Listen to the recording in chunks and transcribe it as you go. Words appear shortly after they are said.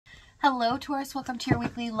Hello, Taurus. Welcome to your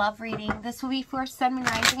weekly love reading. This will be for Sun, Moon,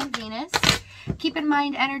 Rising, and Venus. Keep in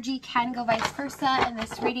mind, energy can go vice versa, and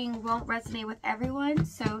this reading won't resonate with everyone,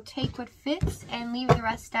 so take what fits and leave the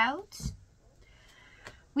rest out.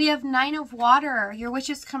 We have 9 of Water. Your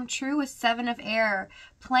wishes come true with 7 of Air.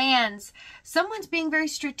 Plans. Someone's being very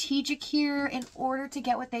strategic here in order to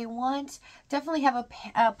get what they want. Definitely have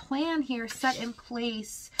a plan here set in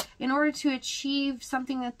place in order to achieve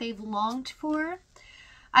something that they've longed for.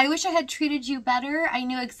 I wish I had treated you better. I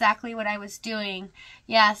knew exactly what I was doing.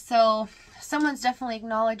 Yeah, so someone's definitely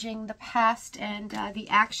acknowledging the past and the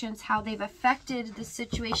actions, how they've affected the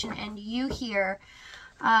situation and you here.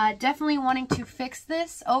 Definitely wanting to fix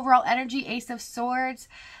this. Overall energy, Ace of Swords.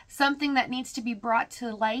 Something that needs to be brought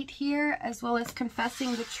to light here, as well as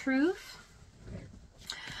confessing the truth.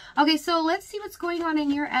 Okay, so let's see what's going on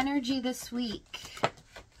in your energy this week.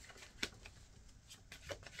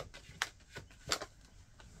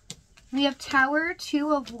 We have Tower,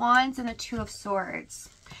 2 of Wands, and the 2 of Swords.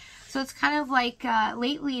 So it's kind of like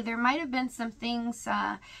lately there might have been some things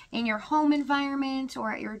in your home environment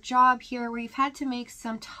or at your job here where you've had to make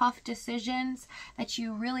some tough decisions that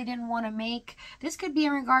you really didn't want to make. This could be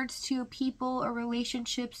in regards to people or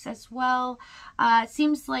relationships as well. It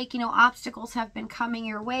seems like, you know, obstacles have been coming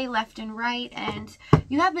your way left and right, and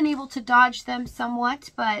you have been able to dodge them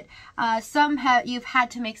somewhat, but you've had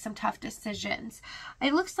to make some tough decisions.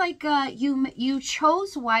 It looks like you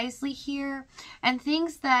chose wisely here, and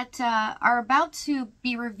things that are about to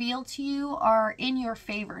be revealed to you are in your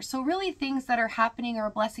favor. So really things that are happening are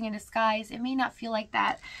a blessing in disguise. It may not feel like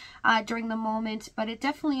that during the moment, but it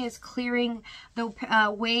definitely is clearing the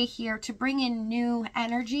way here to bring in new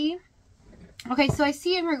energy. Okay, so I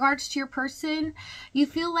see in regards to your person, you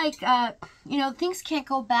feel like, you know, things can't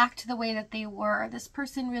go back to the way that they were. This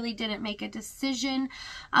person really didn't make a decision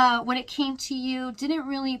when it came to you, didn't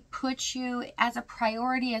really put you as a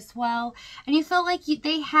priority as well. And you felt like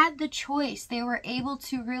they had the choice. They were able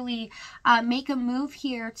to really make a move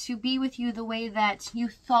here to be with you the way that you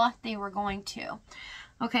thought they were going to.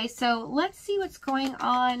 Okay, so let's see what's going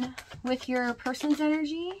on with your person's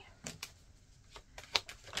energy.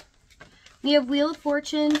 We have Wheel of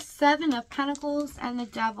Fortune, 7 of Pentacles, and the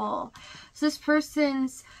Devil. So this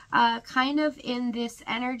person's kind of in this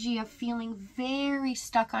energy of feeling very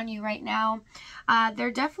stuck on you right now. They're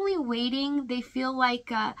definitely waiting. They feel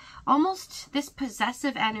like almost this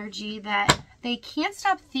possessive energy that they can't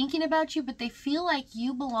stop thinking about you, but they feel like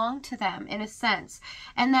you belong to them in a sense.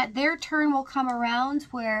 And that their turn will come around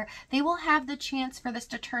where they will have the chance for this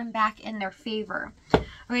to turn back in their favor.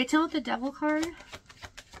 Okay, tell me with the Devil card.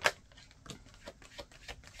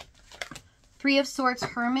 3 of Swords,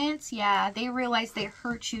 Hermit. Yeah, they realize they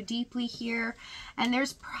hurt you deeply here. And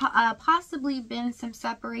there's possibly been some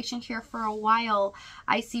separation here for a while,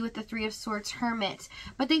 I see with the 3 of Swords, Hermit.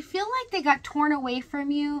 But they feel like they got torn away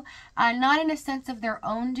from you, not in a sense of their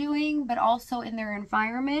own doing, but also in their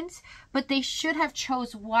environment. But they should have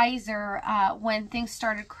chose wiser when things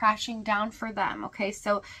started crashing down for them. Okay,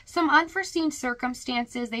 so some unforeseen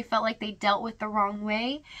circumstances, they felt like they dealt with the wrong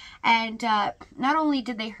way. And not only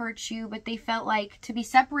did they hurt you, but they felt like to be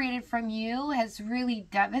separated from you has really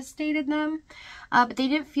devastated them. But they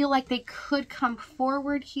didn't feel like they could come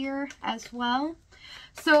forward here as well.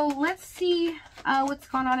 So let's see what's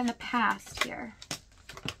gone on in the past here.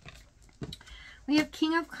 We have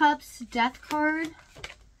King of Cups, Death card,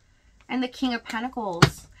 and the King of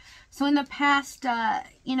Pentacles. So in the past,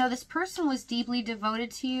 you know, this person was deeply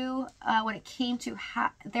devoted to you when it came to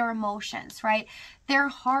their emotions, right? Their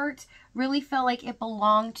heart really felt like it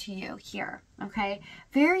belonged to you here, okay?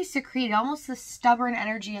 Very secreted, almost a stubborn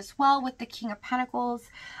energy as well with the King of Pentacles.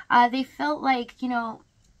 They felt like, you know,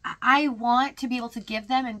 I want to be able to give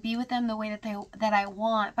them and be with them the way that I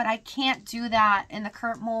want, but I can't do that in the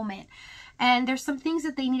current moment. And there's some things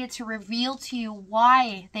that they needed to reveal to you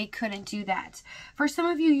why they couldn't do that. For some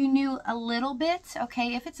of you, you knew a little bit,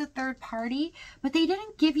 okay, if it's a third party, but they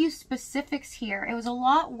didn't give you specifics here. It was a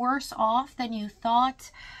lot worse off than you thought.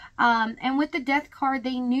 And with the Death card,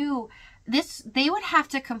 they knew they would have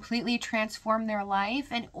to completely transform their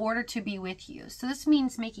life in order to be with you. So this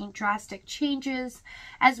means making drastic changes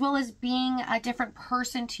as well as being a different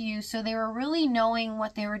person to you. So they were really knowing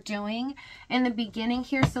what they were doing in the beginning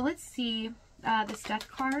here. So let's see this Death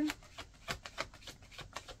card.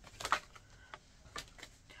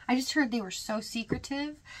 I just heard they were so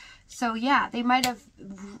secretive. So yeah, they might have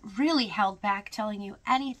really held back telling you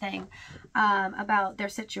anything about their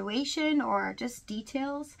situation or just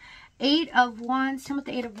details. 8 of Wands. Tell me what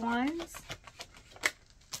the 8 of Wands.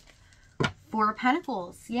 4 of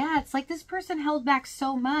Pentacles. Yeah, it's like this person held back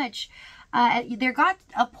so much. there got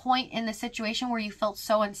a point in the situation where you felt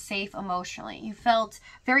so unsafe emotionally. You felt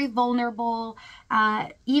very vulnerable.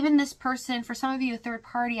 Even this person, for some of you, a third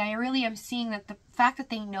party, I really am seeing that the fact that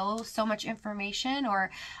they know so much information,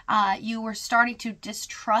 or you were starting to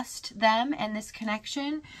distrust them and this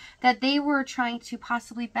connection, that they were trying to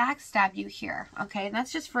possibly backstab you here. Okay, and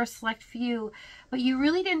that's just for a select few, but you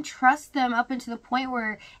really didn't trust them up until the point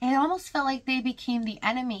where it almost felt like they became the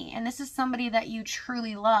enemy. And this is somebody that you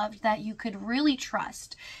truly loved, that you could really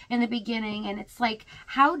trust in the beginning. And it's like,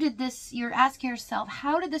 how did this, you're asking yourself,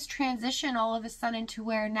 how did this transition all of a sudden to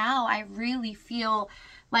where now I really feel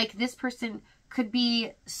like this person could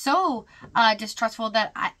be so distrustful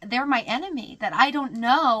that they're my enemy, that I don't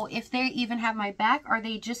know if they even have my back. Are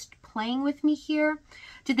they just playing with me here?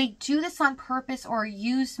 Did they do this on purpose or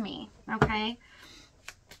use me? Okay,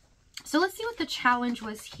 so let's see what the challenge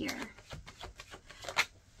was here.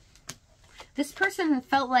 This person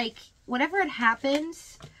felt like whatever had happened,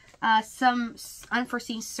 some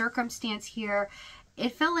unforeseen circumstance here,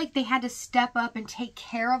 it felt like they had to step up and take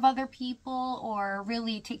care of other people, or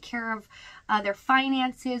really take care of their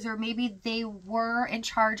finances, or maybe they were in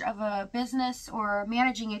charge of a business or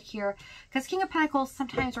managing it here, because King of Pentacles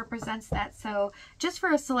sometimes represents that. So just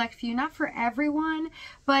for a select few, not for everyone,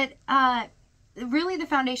 but really the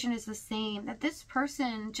foundation is the same, that this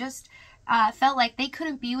person just felt like they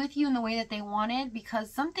couldn't be with you in the way that they wanted because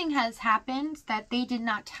something has happened that they did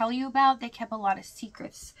not tell you about. They kept a lot of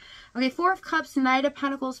secrets. Okay, Four of Cups, Knight of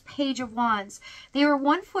Pentacles, Page of Wands. They were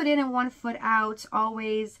 1 foot in and 1 foot out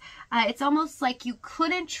always. It's almost like you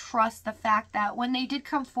couldn't trust the fact that when they did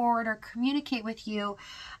come forward or communicate with you,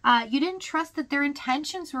 you didn't trust that their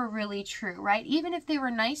intentions were really true, right? Even if they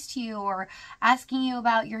were nice to you or asking you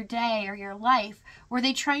about your day or your life, were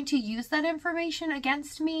they trying to use that information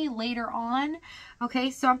against me later on?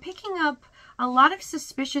 Okay, so I'm picking up a lot of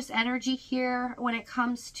suspicious energy here when it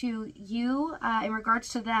comes to you in regards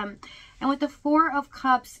to them. And with the Four of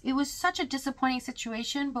Cups, it was such a disappointing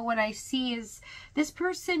situation, but what I see is this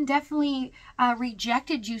person definitely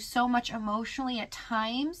rejected you so much emotionally at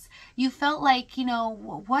times. You felt like, you know,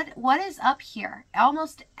 what is up here?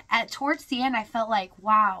 Almost towards the end, I felt like,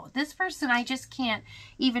 wow, this person, I just can't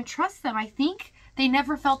even trust them. I think they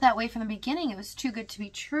never felt that way from the beginning. It was too good to be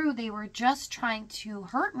true. They were just trying to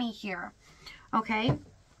hurt me here. Okay,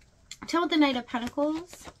 tell me the Knight of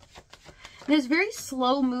Pentacles. This very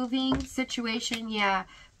slow moving situation, yeah,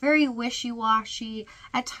 very wishy-washy.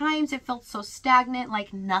 At times it felt so stagnant,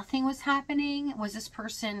 like nothing was happening. Was this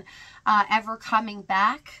person ever coming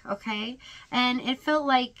back? Okay, and it felt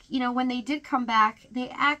like, you know, when they did come back, they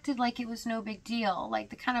acted like it was no big deal, like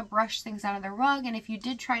they kind of brushed things under the rug, and if you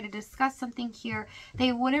did try to discuss something here,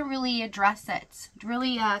 they wouldn't really address it,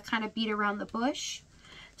 really kind of beat around the bush.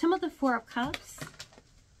 Tell me the Four of Cups.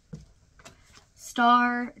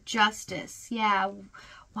 Star, Justice. Yeah,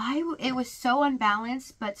 why it was so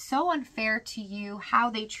unbalanced, but so unfair to you, how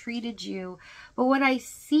they treated you. But what I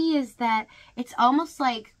see is that it's almost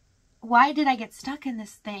like, why did I get stuck in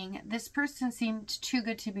this thing? This person seemed too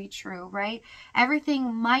good to be true, right?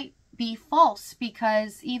 Everything might be false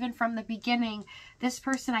because even from the beginning, this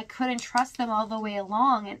person, I couldn't trust them all the way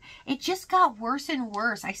along, and it just got worse and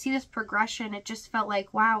worse. I see this progression. It just felt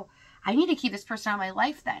like, wow, I need to keep this person out of my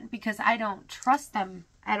life then, because I don't trust them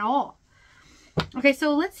at all. Okay,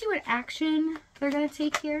 so let's see what action they're going to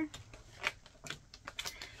take here.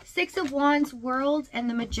 Six of Wands, World, and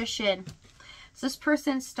the Magician. So this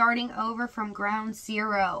person's starting over from ground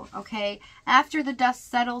zero, okay? After the dust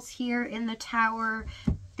settles here in the Tower,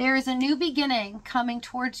 there is a new beginning coming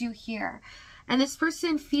towards you here. And this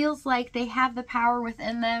person feels like they have the power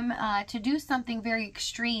within them to do something very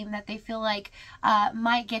extreme that they feel like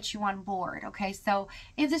might get you on board. Okay, so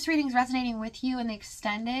if this reading is resonating with you in the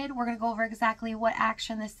extended, we're going to go over exactly what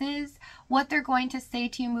action this is, what they're going to say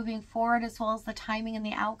to you moving forward, as well as the timing and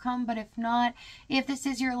the outcome. But if not, if this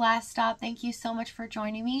is your last stop, thank you so much for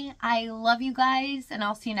joining me. I love you guys, and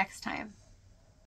I'll see you next time.